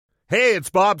Hey, it's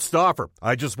Bob Stauffer.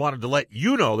 I just wanted to let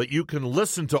you know that you can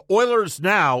listen to Oilers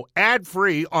Now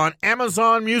ad-free on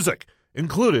Amazon Music,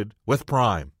 included with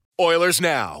Prime. Oilers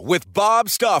Now with Bob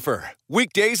Stauffer.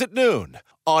 Weekdays at noon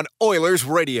on Oilers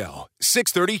Radio,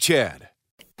 630 CHED.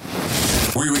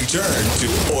 We return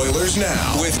to Oilers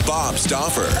Now with Bob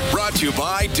Stauffer. Brought to you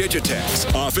by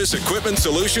Digitex. Office Equipment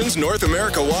Solutions North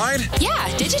America wide? Yeah,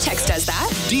 Digitex does that.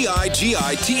 Digitex.ca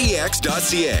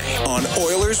on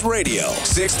Oilers Radio,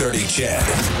 630 CHED.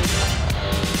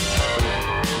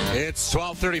 It's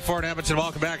 12:34 in Edmonton.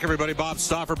 Welcome back, everybody. Bob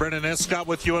Stauffer, Brendan Escott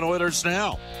with you on Oilers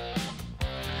Now.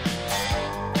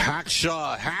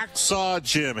 Hacksaw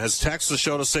Jim has texted the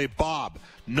show to say, Bob,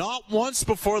 not once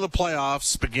before the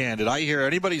playoffs began did I hear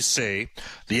anybody say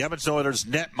the Edmonton Oilers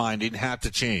net minding had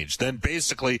to change. Then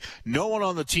basically no one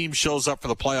on the team shows up for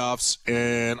the playoffs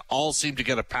and all seem to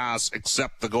get a pass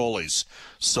except the goalies.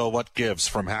 So what gives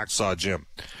from Hacksaw Jim?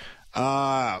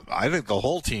 I think the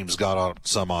whole team's got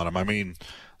some on them. I mean,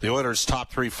 the Oilers'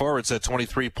 top three forwards had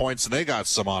 23 points, and they got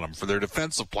some on them for their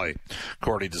defensive play,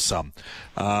 according to some.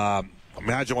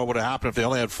 Imagine what would have happened if they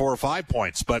only had 4 or 5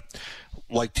 points. But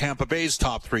like Tampa Bay's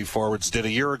top three forwards did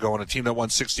a year ago, on a team that won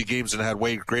 60 games and had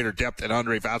way greater depth than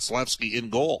Andrei Vasilevsky in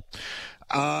goal.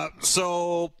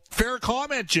 So fair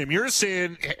comment, Jim. You're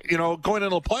saying, going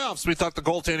into the playoffs, we thought the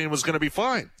goaltending was going to be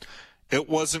fine. It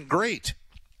wasn't great.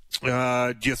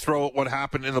 Do you throw what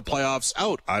happened in the playoffs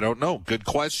out? I don't know. Good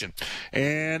question.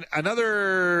 And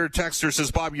another texter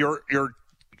says, Bob,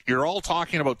 you're all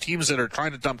talking about teams that are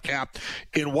trying to dump cap.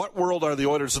 In what world are the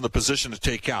Oilers in the position to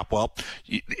take cap? Well,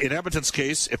 in Edmonton's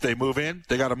case, if they move in,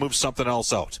 they got to move something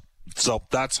else out. So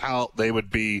that's how they would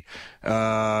be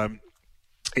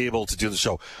able to do the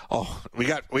show. Oh, we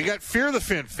got Fear the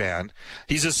Fin fan.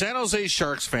 He's a San Jose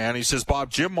Sharks fan. He says, Bob,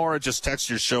 Jim Mora just texted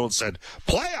your show and said,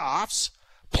 Playoffs?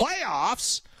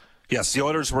 Yes, the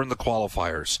Oilers were in the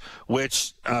qualifiers,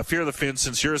 which, Fear the Fin,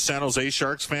 since you're a San Jose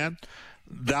Sharks fan,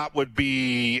 that would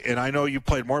be, and I know you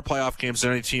played more playoff games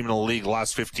than any team in the league the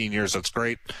last 15 years. That's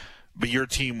great. But your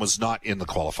team was not in the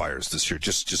qualifiers this year,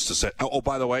 just to say. Oh,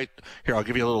 by the way, here, I'll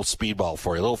give you a little speedball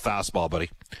for you, a little fastball, buddy.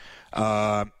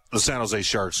 The San Jose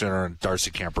Sharks are in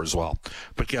Darcy Kemper as well.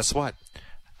 But guess what?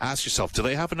 Ask yourself, do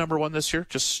they have a number one this year?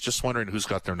 Just wondering who's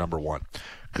got their number one,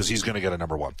 because he's going to get a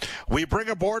number one. We bring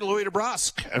aboard Louis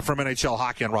DeBrusque from NHL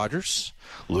Hockey and Rogers.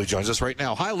 Louis joins us right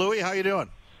now. Hi, Louis. How you doing?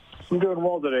 I'm doing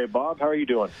well today, Bob. How are you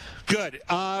doing? Good.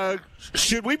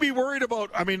 Should we be worried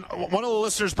about, one of the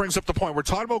listeners brings up the point. We're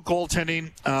talking about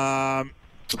goaltending. I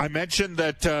mentioned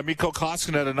that Mikko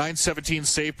Koskinen had a .917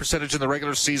 save percentage in the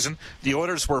regular season. The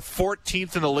Oilers were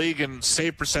 14th in the league in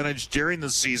save percentage during the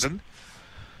season.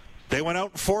 They went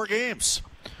out in 4 games.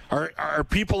 Are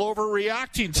people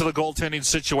overreacting to the goaltending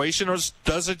situation, or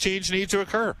does a change need to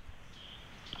occur?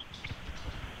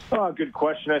 Oh, good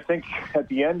question. I think at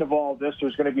the end of all this,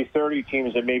 there's going to be 30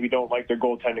 teams that maybe don't like their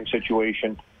goaltending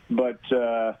situation. But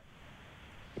you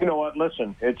know what?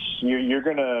 Listen, you're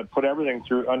going to put everything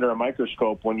under a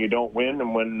microscope when you don't win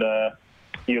and when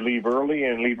you leave early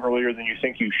and leave earlier than you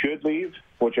think you should leave,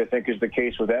 which I think is the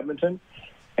case with Edmonton.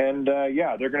 And,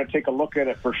 they're going to take a look at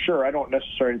it for sure. I don't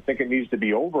necessarily think it needs to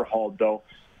be overhauled, though.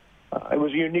 It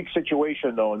was a unique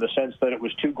situation, though, in the sense that it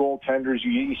was 2 goaltenders.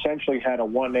 You essentially had a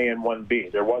 1A and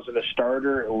 1B. There wasn't a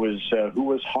starter. It was who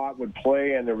was hot would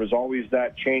play, and there was always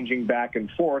that changing back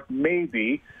and forth.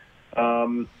 Maybe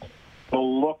they'll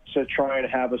look to try and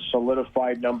have a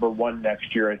solidified number 1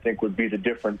 next year, I think, would be the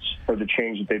difference for the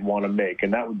change that they'd want to make.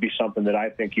 And that would be something that I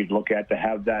think you'd look at, to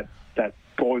have that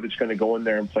goalie that's going to go in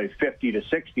there and play 50 to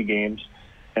 60 games,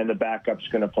 and the backup's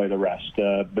going to play the rest.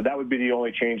 But that would be the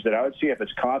only change that I would see. If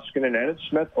it's Koskinen and it's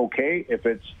Smith, okay. If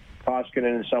it's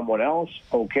Koskinen and someone else,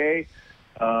 okay.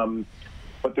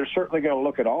 But they're certainly going to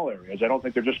look at all areas. I don't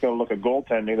think they're just going to look at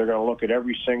goaltending. They're going to look at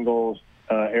every single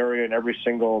area and every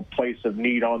single place of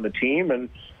need on the team. And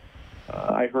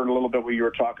I heard a little bit what you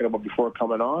were talking about before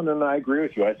coming on, and I agree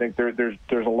with you. I think there's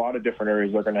a lot of different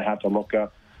areas they're going to have to look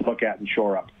at and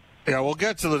shore up. Yeah, we'll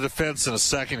get to the defense in a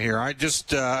second here. Anton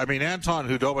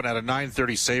Khudobin had a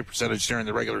 .930 save percentage during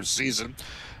the regular season.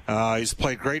 He's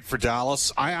played great for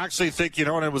Dallas. I actually think,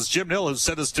 and it was Jim Nill who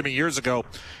said this to me years ago,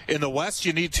 in the West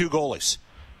you need 2 goalies.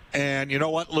 And you know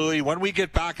what, Louis, when we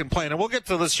get back and playing, and we'll get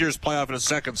to this year's playoff in a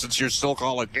second since you're still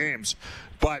calling games,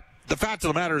 but the fact of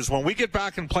the matter is when we get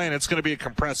back and playing, it's going to be a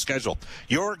compressed schedule.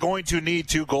 You're going to need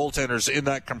 2 goaltenders in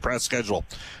that compressed schedule.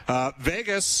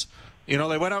 Vegas... they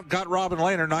went out and got Robin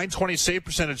Lehner, .920 save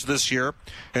percentage this year,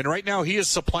 and right now he has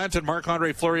supplanted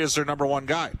Marc-Andre Fleury as their number 1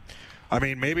 guy.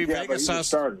 Maybe Vegas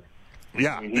has...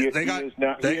 Yeah, I mean, he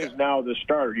is now the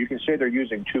starter. You can say they're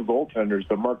using two goaltenders,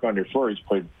 but Marc-Andre Fleury's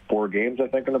played 4 games, I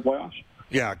think, in the playoffs.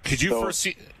 Yeah, could you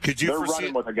foresee? They're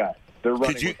running with a guy.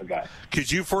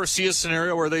 Could you foresee a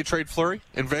scenario where they trade Fleury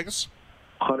in Vegas?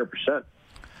 100%.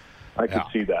 I could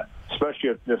see that, especially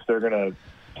if they're going to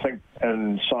think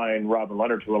and sign Robin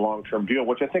Lehner to a long-term deal,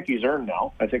 which I think he's earned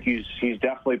now. I think he's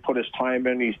definitely put his time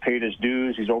in. He's paid his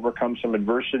dues. He's overcome some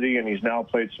adversity, and he's now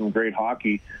played some great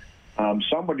hockey.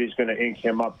 Somebody's going to ink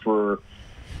him up for,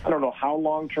 I don't know how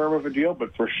long-term of a deal,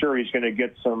 but for sure he's going to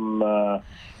get some.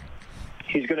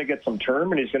 He's going to get some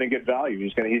term, and he's going to get value.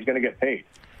 He's going to get paid,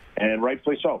 and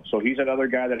rightfully so. So he's another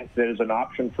guy that is an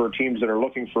option for teams that are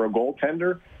looking for a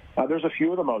goaltender. There's a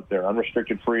few of them out there,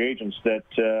 unrestricted free agents,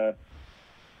 that,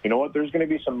 you know what, there's going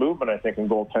to be some movement, I think, in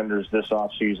goaltenders this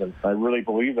offseason. I really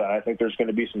believe that. I think there's going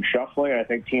to be some shuffling. I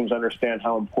think teams understand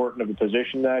how important of a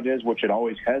position that is, which it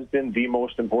always has been the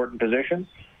most important position.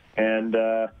 And,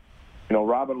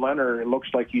 Robin Lehner, it looks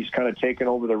like he's kind of taken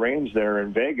over the reins there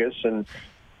in Vegas. And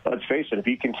let's face it, if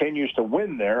he continues to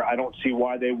win there, I don't see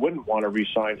why they wouldn't want to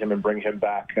re-sign him and bring him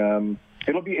back.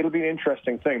 It'll be an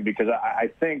interesting thing, because I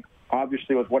think,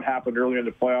 obviously, with what happened earlier in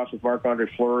the playoffs with Marc-Andre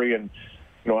Fleury and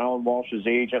Alan Walsh's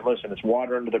agent, listen, it's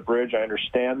water under the bridge. I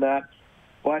understand that.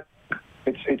 But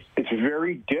it's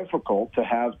very difficult to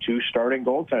have 2 starting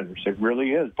goaltenders. It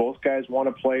really is. Both guys want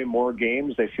to play more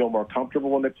games. They feel more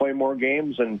comfortable when they play more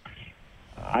games. And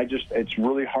it's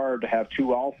really hard to have 2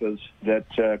 alphas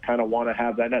that kind of want to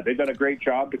have that net. They've done a great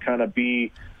job to kind of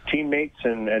be teammates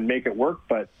and make it work,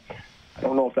 but I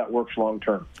don't know if that works long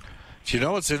term. Do you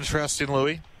know what's interesting,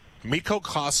 Louis? Mikko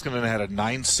Koskinen had a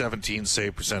 .917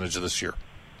 save percentage this year.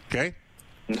 Okay?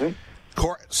 Mm-hmm.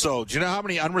 So, do you know how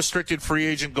many unrestricted free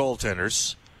agent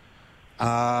goaltenders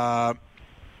have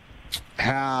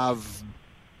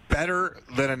better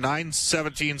than a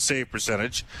 .917 save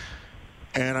percentage?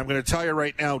 And I'm going to tell you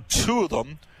right now, 2 of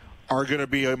them are going to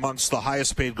be amongst the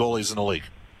highest paid goalies in the league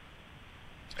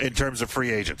in terms of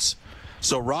free agents.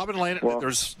 So Robin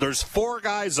Lehner, there's 4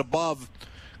 guys above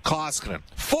Koskinen.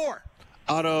 4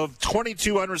 out of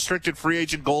 22 unrestricted free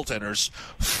agent goaltenders,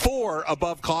 4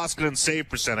 above Koskinen's save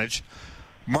percentage.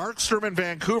 Markstrom in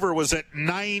Vancouver was at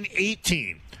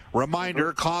 .918.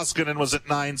 Reminder, Koskinen was at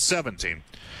 .917.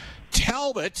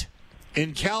 Talbot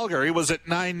in Calgary was at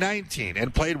 .919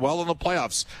 and played well in the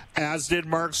playoffs, as did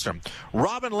Markstrom.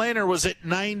 Robin Lehner was at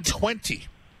 .920.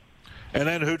 And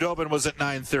then Hudobin was at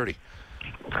 .930.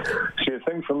 See, the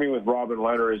thing for me with Robin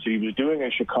Lehner is he was doing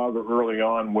in Chicago early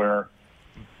on where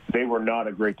they were not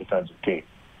a great defensive team.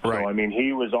 Right. So, I mean,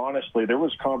 he was honestly, there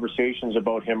was conversations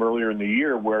about him earlier in the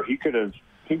year where he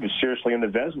was seriously in the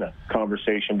Vezina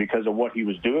conversation because of what he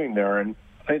was doing there. And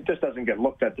it just doesn't get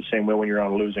looked at the same way when you're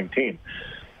on a losing team.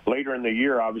 Later in the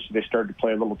year, obviously, they started to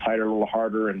play a little tighter, a little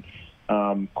harder, and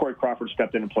Corey Crawford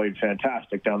stepped in and played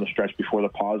fantastic down the stretch before the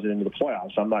pause into the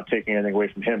playoffs. I'm not taking anything away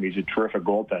from him. He's a terrific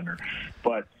goaltender.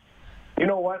 But you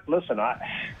know what? Listen, I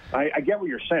get what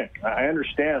you're saying. I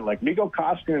understand. Like, Mikko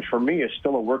Koskinen, for me, is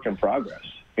still a work in progress.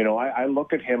 I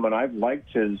look at him, and I've liked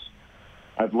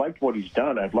what he's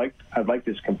done. I've liked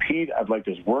his compete. I've liked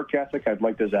his work ethic. I've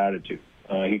liked his attitude.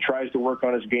 He tries to work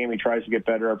on his game. He tries to get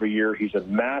better every year. He's a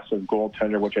massive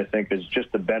goaltender, which I think is just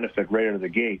a benefit right out of the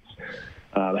gates,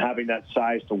 having that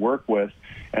size to work with.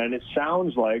 And it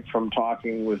sounds like, from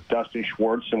talking with Dustin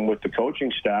Schwartz and with the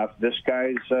coaching staff, this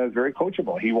guy's very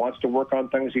coachable. He wants to work on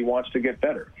things. He wants to get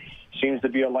better. Seems to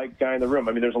be a light guy in the room.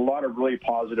 I mean, there's a lot of really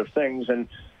positive things. And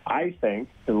I think,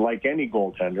 like any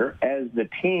goaltender, as the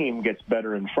team gets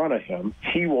better in front of him,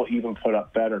 he will even put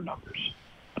up better numbers.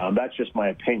 That's just my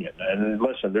opinion. And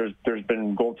listen, there's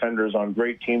been goaltenders on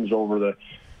great teams over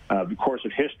the course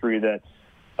of history that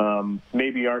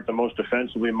maybe aren't the most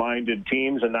defensively minded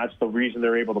teams, and that's the reason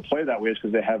they're able to play that way, is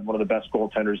because they have one of the best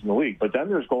goaltenders in the league. But then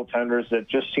there's goaltenders that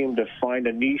just seem to find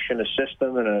a niche in a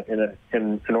system in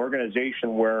an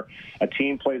organization where a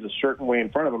team plays a certain way in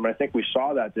front of them. And I think we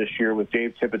saw that this year with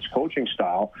Dave Tippett's coaching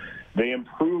style. They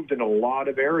improved in a lot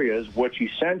of areas, which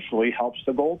essentially helps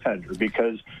the goaltender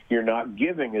because you're not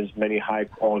giving as many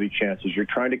high-quality chances. You're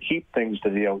trying to keep things to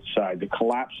the outside, the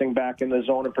collapsing back in the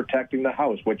zone and protecting the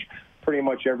house, which pretty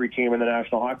much every team in the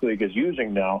National Hockey League is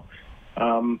using now.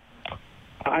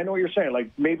 I know what you're saying. Like,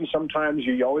 maybe sometimes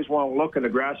you always want to look and the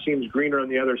grass seems greener on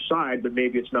the other side, but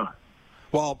maybe it's not.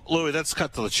 Well, Louis, let's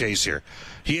cut to the chase here.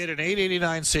 He had an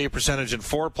 .889 save percentage in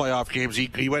 4 playoff games.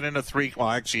 He went into 3. Well,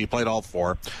 actually, he played all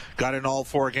 4. Got in all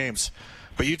 4 games.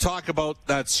 But you talk about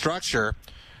that structure.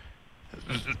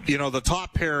 The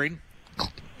top pairing,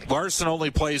 Larson only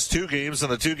plays 2 games,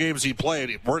 and the 2 games he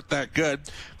played weren't that good.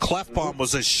 Klefbom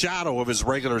was a shadow of his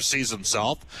regular season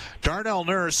self. Darnell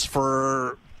Nurse,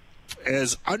 for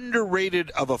as underrated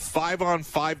of a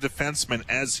 5-on-5 defenseman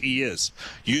as he is,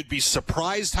 you'd be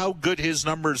surprised how good his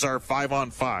numbers are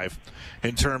 5-on-5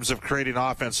 in terms of creating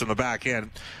offense from the back end.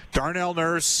 Darnell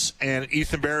Nurse and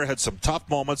Ethan Bear had some tough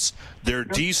moments. Their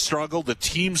D struggled. The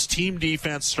team's team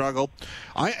defense struggled.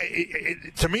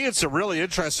 To me, it's a really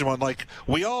interesting one. Like,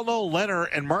 we all know Leonard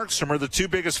and Markstrom are the 2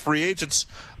 biggest free agents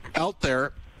out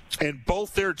there, and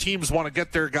both their teams want to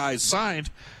get their guys signed.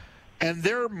 And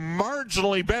they're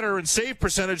marginally better in save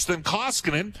percentage than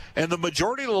Koskinen. And the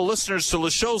majority of the listeners to the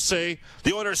show say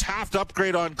the Oilers have to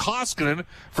upgrade on Koskinen.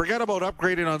 Forget about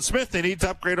upgrading on Smith. They need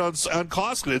to upgrade on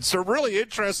Koskinen. It's really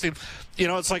interesting. You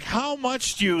know, it's like, how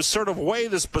much do you sort of weigh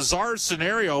this bizarre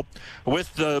scenario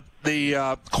with the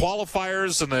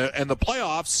qualifiers and the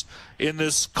playoffs in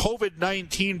this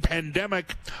COVID-19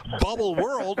 pandemic bubble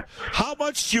world? How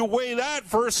much do you weigh that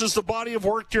versus the body of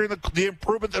work during the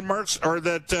improvement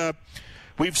that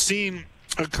we've seen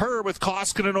occur with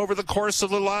Koskinen over the course of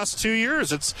the last 2 years?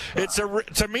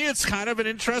 To me, it's kind of an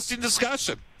interesting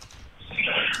discussion.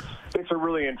 It's a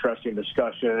really interesting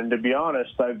discussion, and to be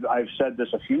honest, I've said this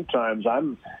a few times.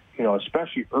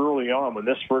 Especially early on when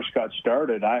this first got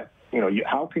started,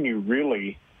 how can you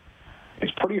really?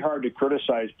 It's pretty hard to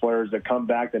criticize players that come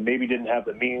back that maybe didn't have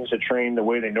the means to train the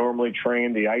way they normally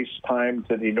train, the ice time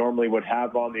that they normally would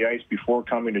have on the ice before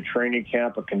coming to training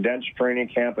camp, a condensed training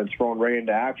camp, and thrown right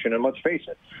into action. And let's face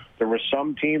it, there were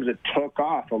some teams that took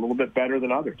off a little bit better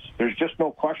than others. There's just no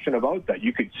question about that.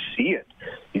 You could see it.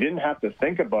 You didn't have to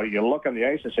think about it. You look on the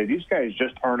ice and say, these guys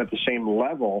just aren't at the same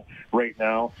level right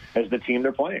now as the team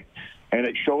they're playing. And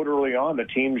it showed early on the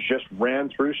teams just ran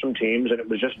through some teams and it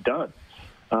was just done.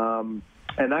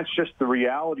 And that's just the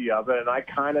reality of it. And I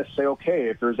kind of say, okay,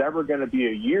 if there's ever going to be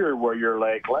a year where you're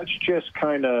like, let's just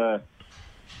kind of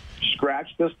scratch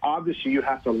this, obviously you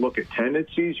have to look at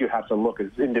tendencies, you have to look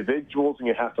at individuals, and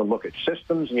you have to look at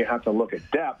systems, and you have to look at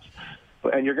depth.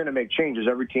 And you're going to make changes.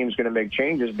 Every team's going to make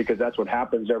changes because that's what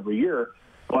happens every year.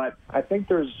 But I think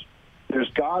there's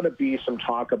got to be some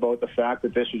talk about the fact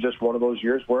that this is just one of those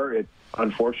years where it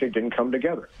unfortunately didn't come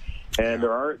together. And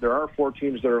there are 4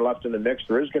 teams that are left in the mix.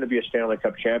 There is going to be a Stanley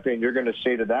Cup champion. You're going to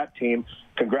say to that team,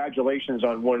 congratulations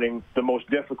on winning the most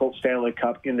difficult Stanley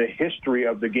Cup in the history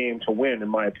of the game to win, in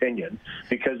my opinion,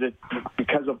 because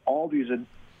of all these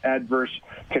adverse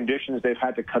conditions they've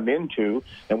had to come into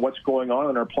and what's going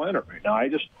on our planet right now.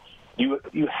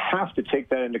 You have to take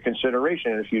that into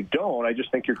consideration. And if you don't, I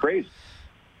just think you're crazy.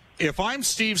 If I'm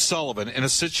Steve Sullivan in a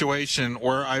situation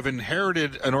where I've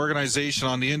inherited an organization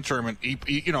on the interim, and he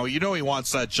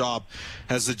wants that job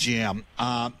as the GM.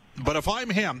 But if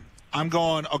I'm him, I'm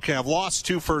going, okay, I've lost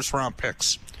 2 first-round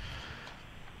picks.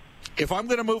 If I'm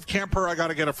going to move Kemper, I got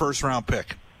to get a first-round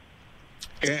pick.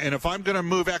 And if I'm going to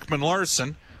move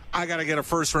Ekman-Larsson, I got to get a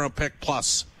first-round pick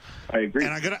plus. I agree.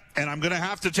 And I'm gonna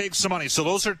have to take some money. So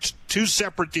those are 2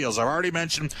 separate deals. I've already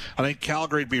mentioned I think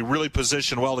Calgary would be really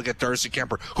positioned well to get Darcy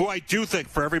Kemper, who I do think,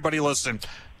 for everybody listening,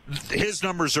 his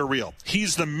numbers are real.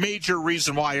 He's the major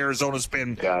reason why Arizona's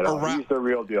been around. He's the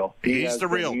real deal. He's the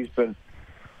real. He's been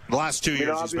the last 2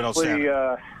 years. He's been outstanding.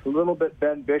 A little bit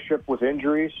Ben Bishop with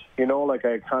injuries.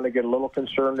 I kind of get a little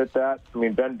concerned at that. I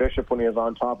mean, Ben Bishop, when he is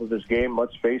on top of his game,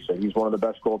 let's face it, he's one of the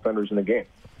best goaltenders in the game.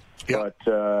 Yep.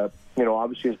 But,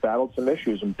 obviously has battled some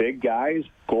issues. And big guys,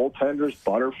 goaltenders,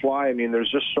 butterfly, I mean, there's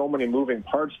just so many moving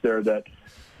parts there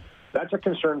that's a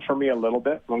concern for me a little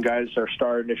bit when guys are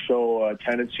starting to show a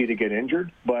tendency to get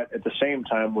injured. But at the same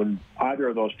time, when either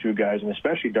of those 2 guys, and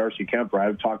especially Darcy Kemper,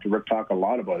 I've talked to Rick Talk a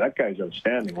lot about, that guy's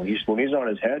outstanding. When he's on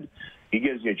his head, he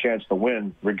gives you a chance to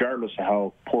win, regardless of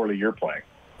how poorly you're playing.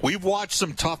 We've watched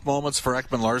some tough moments for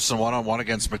Ekman-Larsson one-on-one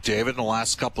against McDavid in the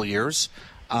last couple of years.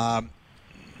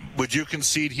 Would you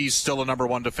concede he's still a number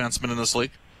 1 defenseman in this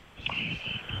league?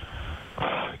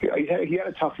 He had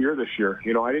a tough year this year.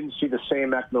 I didn't see the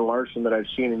same Ekman-Larsson that I've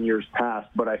seen in years past,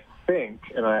 but I think,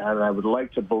 and I would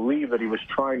like to believe that he was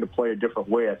trying to play a different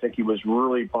way. I think he was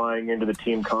really buying into the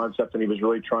team concept, and he was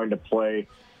really trying to play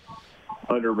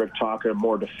under Rick Talk a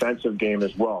more defensive game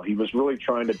as well. He was really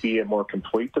trying to be a more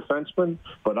complete defenseman,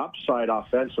 but upside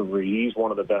offensively, he's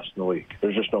one of the best in the league.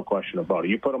 There's just no question about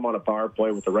it. You put him on a power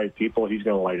play with the right people, he's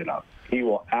going to light it up. He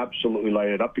will absolutely light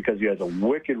it up because he has a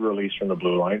wicked release from the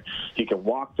blue line. He can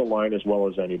walk the line as well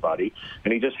as anybody,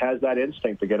 and he just has that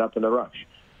instinct to get up in the rush.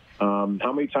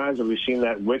 How many times have we seen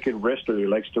that wicked wrister he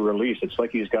likes to release? It's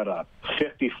like he's got a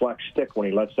 50 flex stick when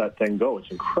he lets that thing go.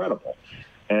 It's incredible.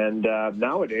 And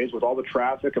nowadays, with all the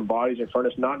traffic and bodies in front,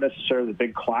 it's not necessarily the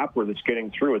big clapper that's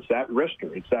getting through. It's that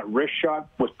wrister. It's that wrist shot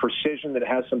with precision that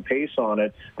has some pace on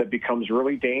it that becomes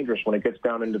really dangerous when it gets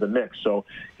down into the mix. So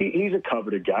he's a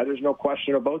coveted guy. There's no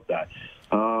question about that.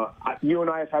 You and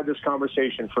I have had this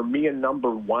conversation. For me, a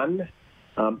number one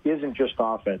isn't just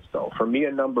offense, though. For me,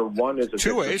 a number one is a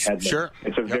Two ways, Hedman. sure.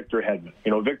 It's a Victor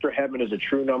Hedman. Victor Hedman is a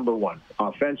true number one.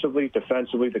 Offensively,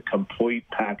 defensively, the complete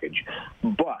package.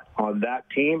 But on that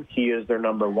team, he is their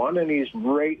number one, and he's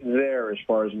right there as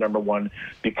far as number one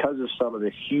because of some of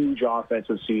the huge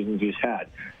offensive seasons he's had.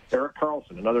 Erik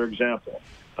Karlsson, another example.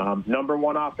 Number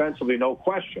one offensively, no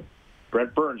question.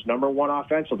 Brent Burns, number one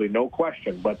offensively, no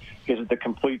question. But is it the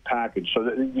complete package? So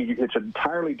it's an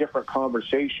entirely different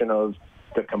conversation of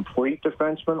the complete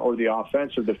defenseman or the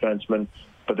offensive defenseman,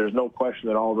 but there's no question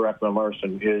that Oliver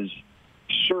Ekman-Larsson is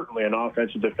certainly an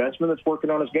offensive defenseman that's working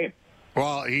on his game.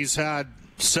 Well, he's had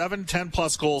 7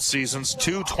 10-plus goal seasons,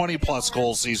 2 20-plus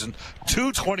goal seasons,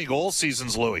 2 20-goal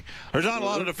seasons, Louis. There's not a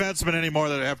lot of defensemen anymore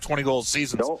that have 20-goal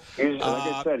seasons. No, like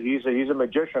I said, he's a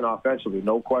magician offensively,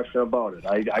 no question about it.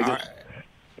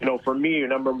 For me,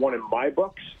 number one in my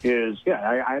books is,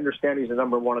 I understand he's the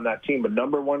number one on that team, but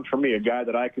number one for me, a guy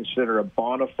that I consider a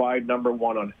bona fide number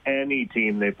one on any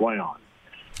team they play on,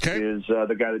 is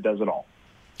the guy that does it all.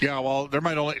 Yeah, well, there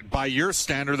might only, by your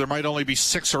standard, there might only be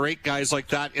 6 or 8 guys like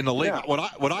that in the league. Yeah.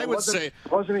 What I would say,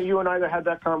 wasn't it you and I that had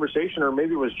that conversation, or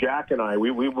maybe it was Jack and I?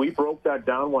 We broke that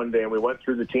down one day and we went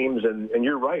through the teams, and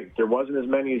you're right, there wasn't as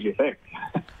many as you think.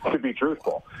 To be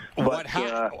truthful, what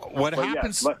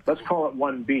happens? Yeah, let's call it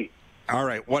 1B. All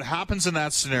right. What happens in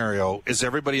that scenario is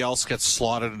everybody else gets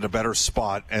slotted in a better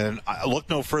spot, and I look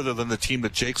no further than the team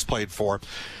that Jake's played for.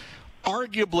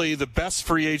 Arguably the best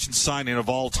free agent signing of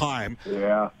all time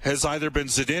has either been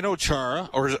Zdeno Chara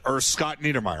or Scott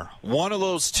Niedermayer. One of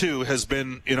those two has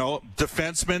been,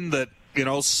 defensemen that,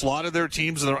 slotted their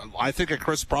teams. I think of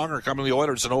Chris Pronger coming to the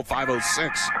Oilers in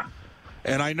 05-06.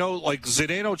 And I know,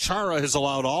 Zdeno Chara has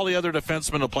allowed all the other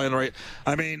defensemen to play in the right.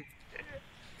 I mean,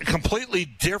 a completely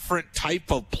different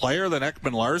type of player than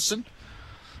Ekman-Larsson.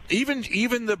 Even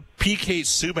the PK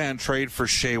Subban trade for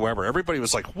Shea Weber, everybody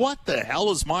was like, what the hell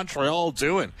is Montreal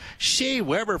doing? Shea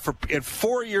Weber, and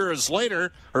 4 years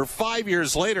later, or 5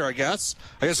 years later, I guess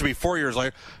it'd be 4 years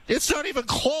later, it's not even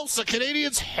close. The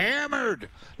Canadians hammered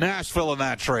Nashville in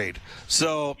that trade.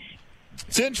 So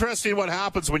it's interesting what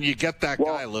happens when you get that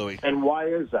guy, Louis. And why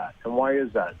is that?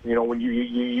 When you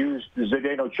use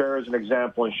Zdeno Chara as an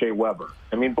example and Shea Weber.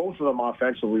 I mean, both of them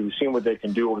offensively, we've seen what they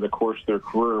can do over the course of their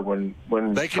career when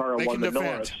Chara won the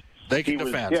Norris. They can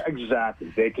defend. Yeah,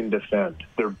 exactly. They can defend.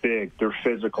 They're big. They're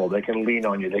physical. They can lean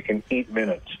on you. They can eat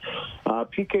minutes.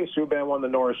 PK Subban won the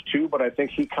Norris too, but I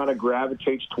think he kind of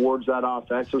gravitates towards that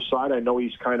offensive side. I know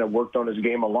he's kind of worked on his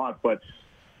game a lot, but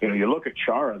you look at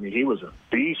Chara, I mean, he was a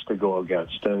beast to go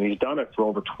against, and he's done it for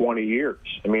over 20 years.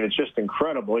 I mean, it's just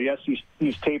incredible. Yes,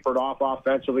 he's tapered off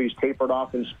offensively. He's tapered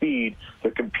off in speed. The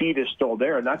compete is still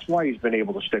there, and that's why he's been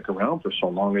able to stick around for so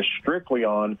long, is strictly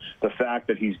on the fact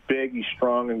that he's big, he's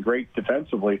strong, and great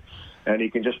defensively, and he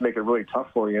can just make it really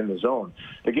tough for you in the zone.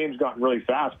 The game's gotten really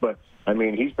fast, but I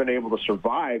mean, he's been able to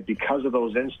survive because of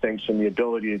those instincts and the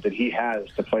ability that he has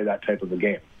to play that type of a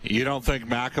game. You don't think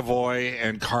McAvoy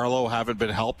and Carlo haven't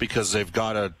been helped because they've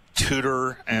got a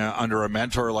tutor under a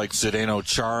mentor like Zdeno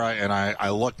Chara, and I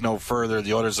look no further.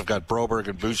 The Oilers have got Broberg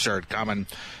and Bouchard coming.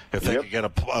 If they could get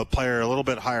a player a little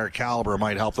bit higher caliber, it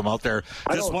might help them out there.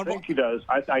 I don't think he does.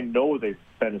 I know they've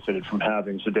benefited from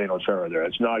having Zdeno Chara there.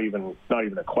 It's not even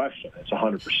a question. It's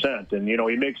 100%. And,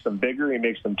 he makes them bigger. He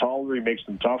makes them taller. He makes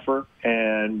them tougher.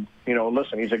 And,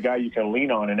 listen, he's a guy you can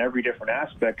lean on in every different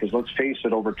aspect because, let's face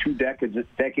it, over 2 decades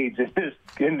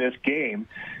in this game,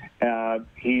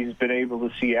 he's been able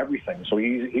to see everything. So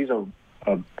he's a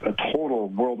total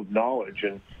world of knowledge.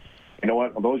 And you know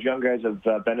what? Those young guys have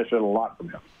benefited a lot from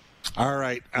him. All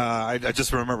right. I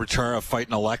just remember Chara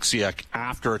fighting Alexiak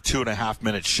after a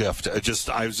 2.5-minute shift.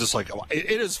 I was just like,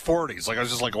 it is 40s. I was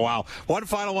just like, wow. One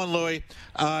final one, Louis.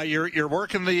 You're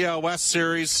working the West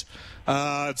Series.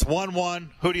 It's 1-1.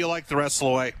 Who do you like the rest of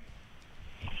the way?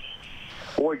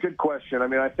 Boy, good question. I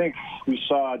mean, I think we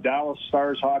saw Dallas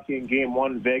Stars hockey in Game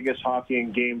 1, Vegas hockey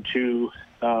in Game 2.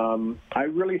 I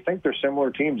really think they're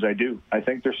similar teams. I do. I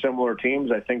think they're similar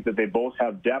teams. I think that they both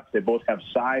have depth. They both have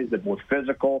size. They're both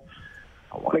physical.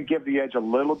 I want to give the edge a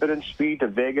little bit in speed to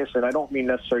Vegas, and I don't mean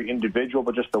necessarily individual,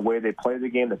 but just the way they play the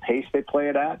game, the pace they play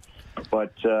it at.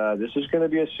 But this is going to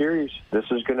be a series. This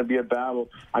is going to be a battle.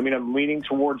 I mean, I'm leaning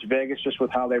towards Vegas just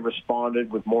with how they responded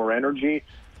with more energy,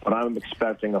 but I'm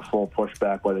expecting a full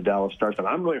pushback by the Dallas Stars. And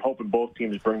I'm really hoping both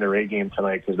teams bring their A game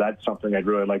tonight, because that's something I'd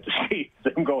really like to see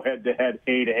them go head-to-head,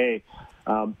 A-to-A.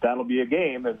 That'll be a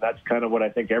game, and that's kind of what I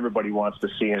think everybody wants to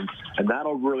see. And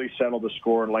that'll really settle the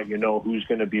score and let you know who's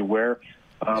going to be where.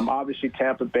 Obviously,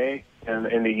 Tampa Bay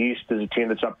in the East is a team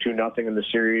that's up 2-0 in the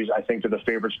series. I think they're the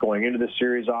favorites going into the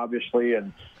series, obviously.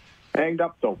 And banged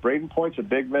up, though. Braden Point's a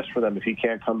big miss for them if he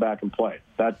can't come back and play.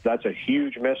 That's a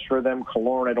huge miss for them.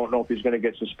 Killorn, I don't know if he's going to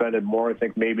get suspended more. I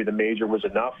think maybe the major was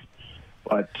enough.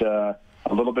 But a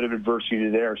little bit of adversity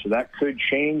there. So that could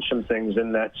change some things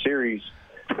in that series.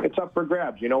 It's up for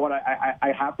grabs. You know what?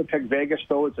 I have to pick Vegas,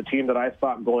 though. It's a team that I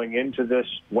thought going into this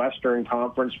Western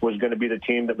Conference was going to be the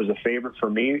team that was a favorite for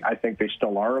me. I think they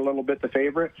still are a little bit the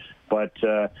favorite. But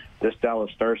this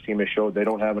Dallas Stars team has showed they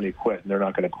don't have any quit, and they're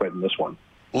not going to quit in this one.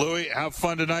 Louis, have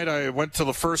fun tonight. I went to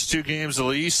the first 2 games of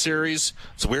the East Series.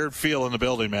 It's a weird feel in the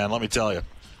building, man, let me tell you.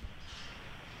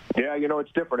 Yeah,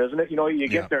 it's different, isn't it? You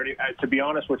get there. To be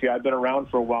honest with you, I've been around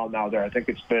for a while now there. I think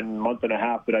it's been a month and a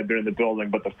half that I've been in the building.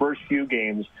 But the first few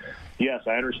games, yes,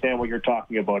 I understand what you're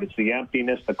talking about. It's the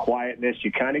emptiness, the quietness.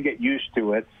 You kind of get used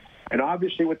to it. And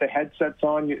obviously with the headsets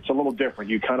on, it's a little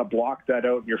different. You kind of block that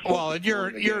out. And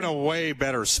you're in a way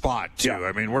better spot, too. Yeah.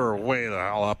 I mean, we're way the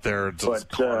hell up there into the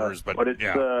corners. But it's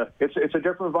a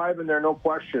different vibe in there, no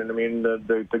question. I mean,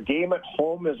 the game at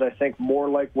home is, I think, more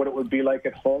like what it would be like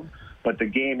at home. But the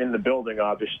game in the building,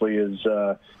 obviously, is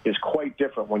quite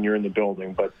different when you're in the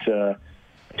building. But I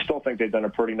still think they've done a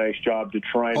pretty nice job to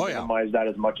try and minimize that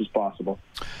as much as possible.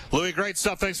 Louis, great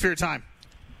stuff. Thanks for your time.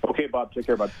 Okay, Bob. Take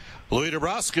care, bud. Louis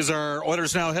DeBrusk is our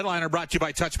Oilers Now headliner, brought to you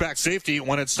by Touchback Safety.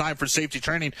 When it's time for safety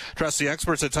training, trust the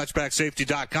experts at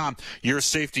TouchbackSafety.com. Your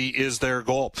safety is their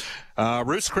goal.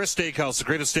 Ruth's Chris Steakhouse, the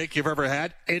greatest steak you've ever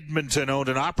had. Edmonton owned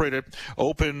and operated.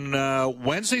 Open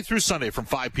Wednesday through Sunday from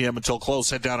 5 p.m. until close.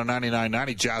 Head down to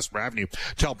 9990 Jasper Avenue.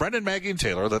 Tell Brendan, Maggie, and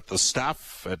Taylor that the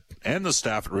staff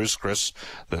at Ruth's Chris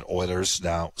that Oilers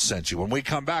Now sent you. When we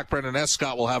come back, Brendan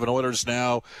Escott will have an Oilers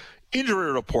Now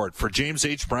injury report for James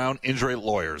H. Brown Injury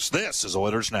Lawyers. This is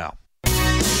Oilers Now.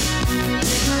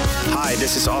 Hi,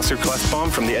 this is Oscar Klefbom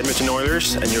from the Edmonton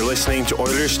Oilers, and you're listening to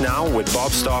Oilers Now with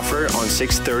Bob Stauffer on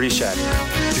 630 CHED.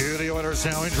 Do the Oilers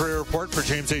Now injury report for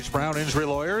James H. Brown Injury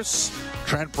Lawyers.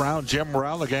 Trent Brown, Jim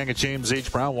Brown, the gang at James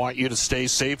H. Brown want you to stay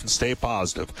safe and stay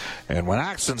positive. And when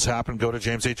accidents happen, go to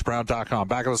jameshbrown.com.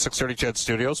 Back at the 630 CHED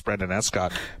studios, Brendan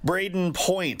Escott. Braden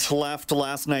Point left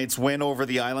last night's win over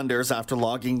the Islanders after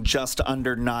logging just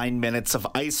under 9 minutes of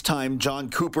ice time. John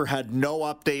Cooper had no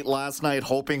update last night,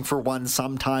 hoping for one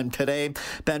sometime today.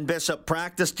 Ben Bishop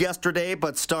practiced yesterday,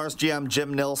 but Stars GM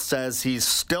Jim Nils says he's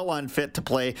still unfit to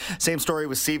play. Same story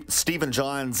with Stephen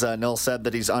Johns. Nils said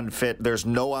that he's unfit. There's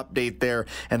no update there,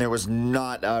 and there was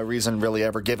not a reason really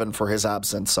ever given for his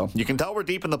absence. So you can tell we're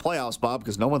deep in the playoffs, Bob,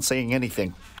 because no one's saying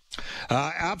anything.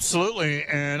 Absolutely,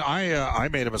 and I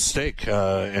made a mistake,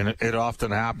 and it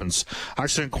often happens.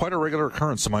 Actually, quite a regular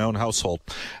occurrence in my own household.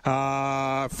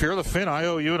 Fear the Finn, I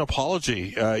owe you an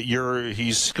apology.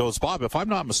 He goes, Bob, if I'm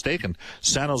not mistaken,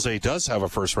 San Jose does have a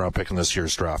first-round pick in this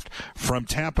year's draft from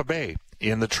Tampa Bay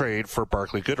in the trade for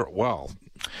Barclay Goodrow. Well,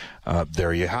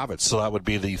 there you have it. So that would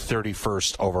be the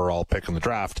 31st overall pick in the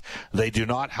draft. They do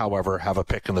not, however, have a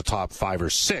pick in the top 5 or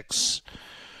 6.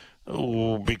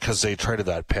 Because they traded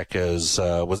that pick as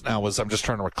I'm just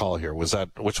trying to recall here. Which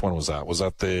one was that? Was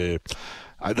that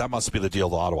that must be the deal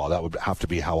to Ottawa. That would have to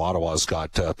be how Ottawa's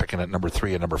got picking at number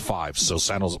 3 and number 5. So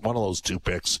San Jose, one of those 2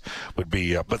 picks would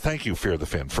be. But thank you, Fear the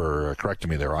Finn, for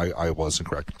correcting me there. I was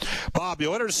incorrect. Bob, the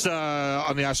Oilers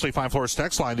on the Ashley Fine Floors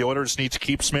text line. The Oilers need to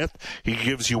keep Smith. He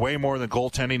gives you way more than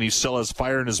goaltending. He still has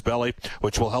fire in his belly,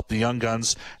 which will help the young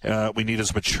guns. We need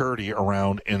his maturity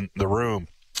around in the room.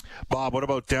 Bob, what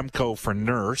about Demko for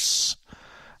Nurse?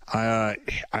 I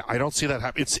don't see that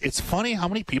happen. It's funny how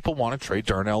many people want to trade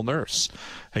Darnell Nurse.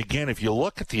 Again, if you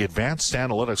look at the advanced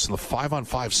analytics and the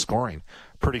 5-on-5 scoring,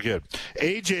 pretty good.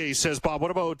 AJ says, Bob,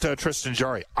 what about Tristan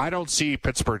Jarry? I don't see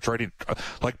Pittsburgh trading.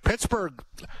 Pittsburgh,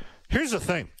 here's the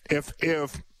thing. If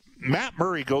Matt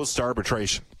Murray goes to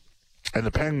arbitration and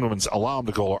the Penguins allow him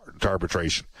to go to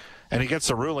arbitration and he gets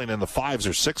a ruling in the 5s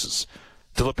or 6s,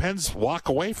 do the Pens walk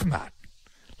away from that?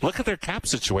 Look at their cap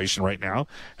situation right now,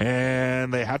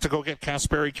 and they had to go get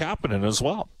Kasperi Kapanen as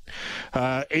well.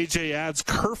 AJ adds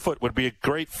Kerfoot would be a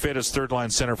great fit as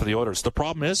third-line center for the Oilers. The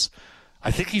problem is,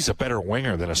 I think he's a better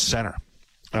winger than a center.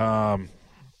 But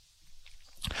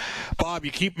Bob,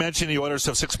 you keep mentioning the Oilers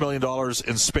have $6 million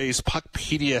in space.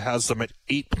 Puckpedia has them at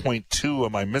 8.2.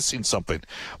 Am I missing something?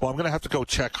 Well, I'm going to have to go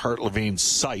check Hart Levine's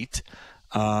site.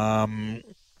 I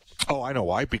know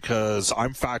why. Because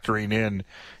I'm factoring in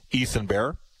Ethan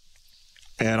Bear,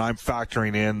 and I'm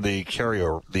factoring in the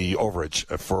overage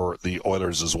for the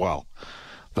Oilers as well.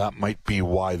 That might be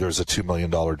why there's a $2 million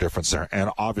difference there. And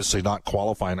obviously not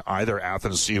qualifying either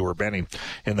Athanasiou or Benning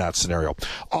in that scenario.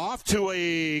 Off to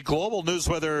a global news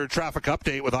weather traffic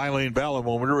update with Eileen Bell. And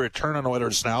when we return on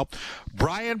Oilers Now,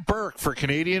 Brian Burke for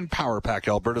Canadian Power Pack,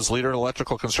 Alberta's leader in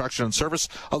electrical construction and service,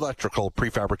 electrical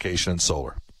prefabrication and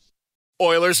solar.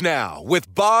 Oilers Now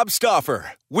with Bob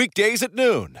Stauffer. Weekdays at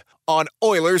noon on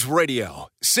Oilers Radio,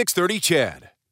 630 CHED.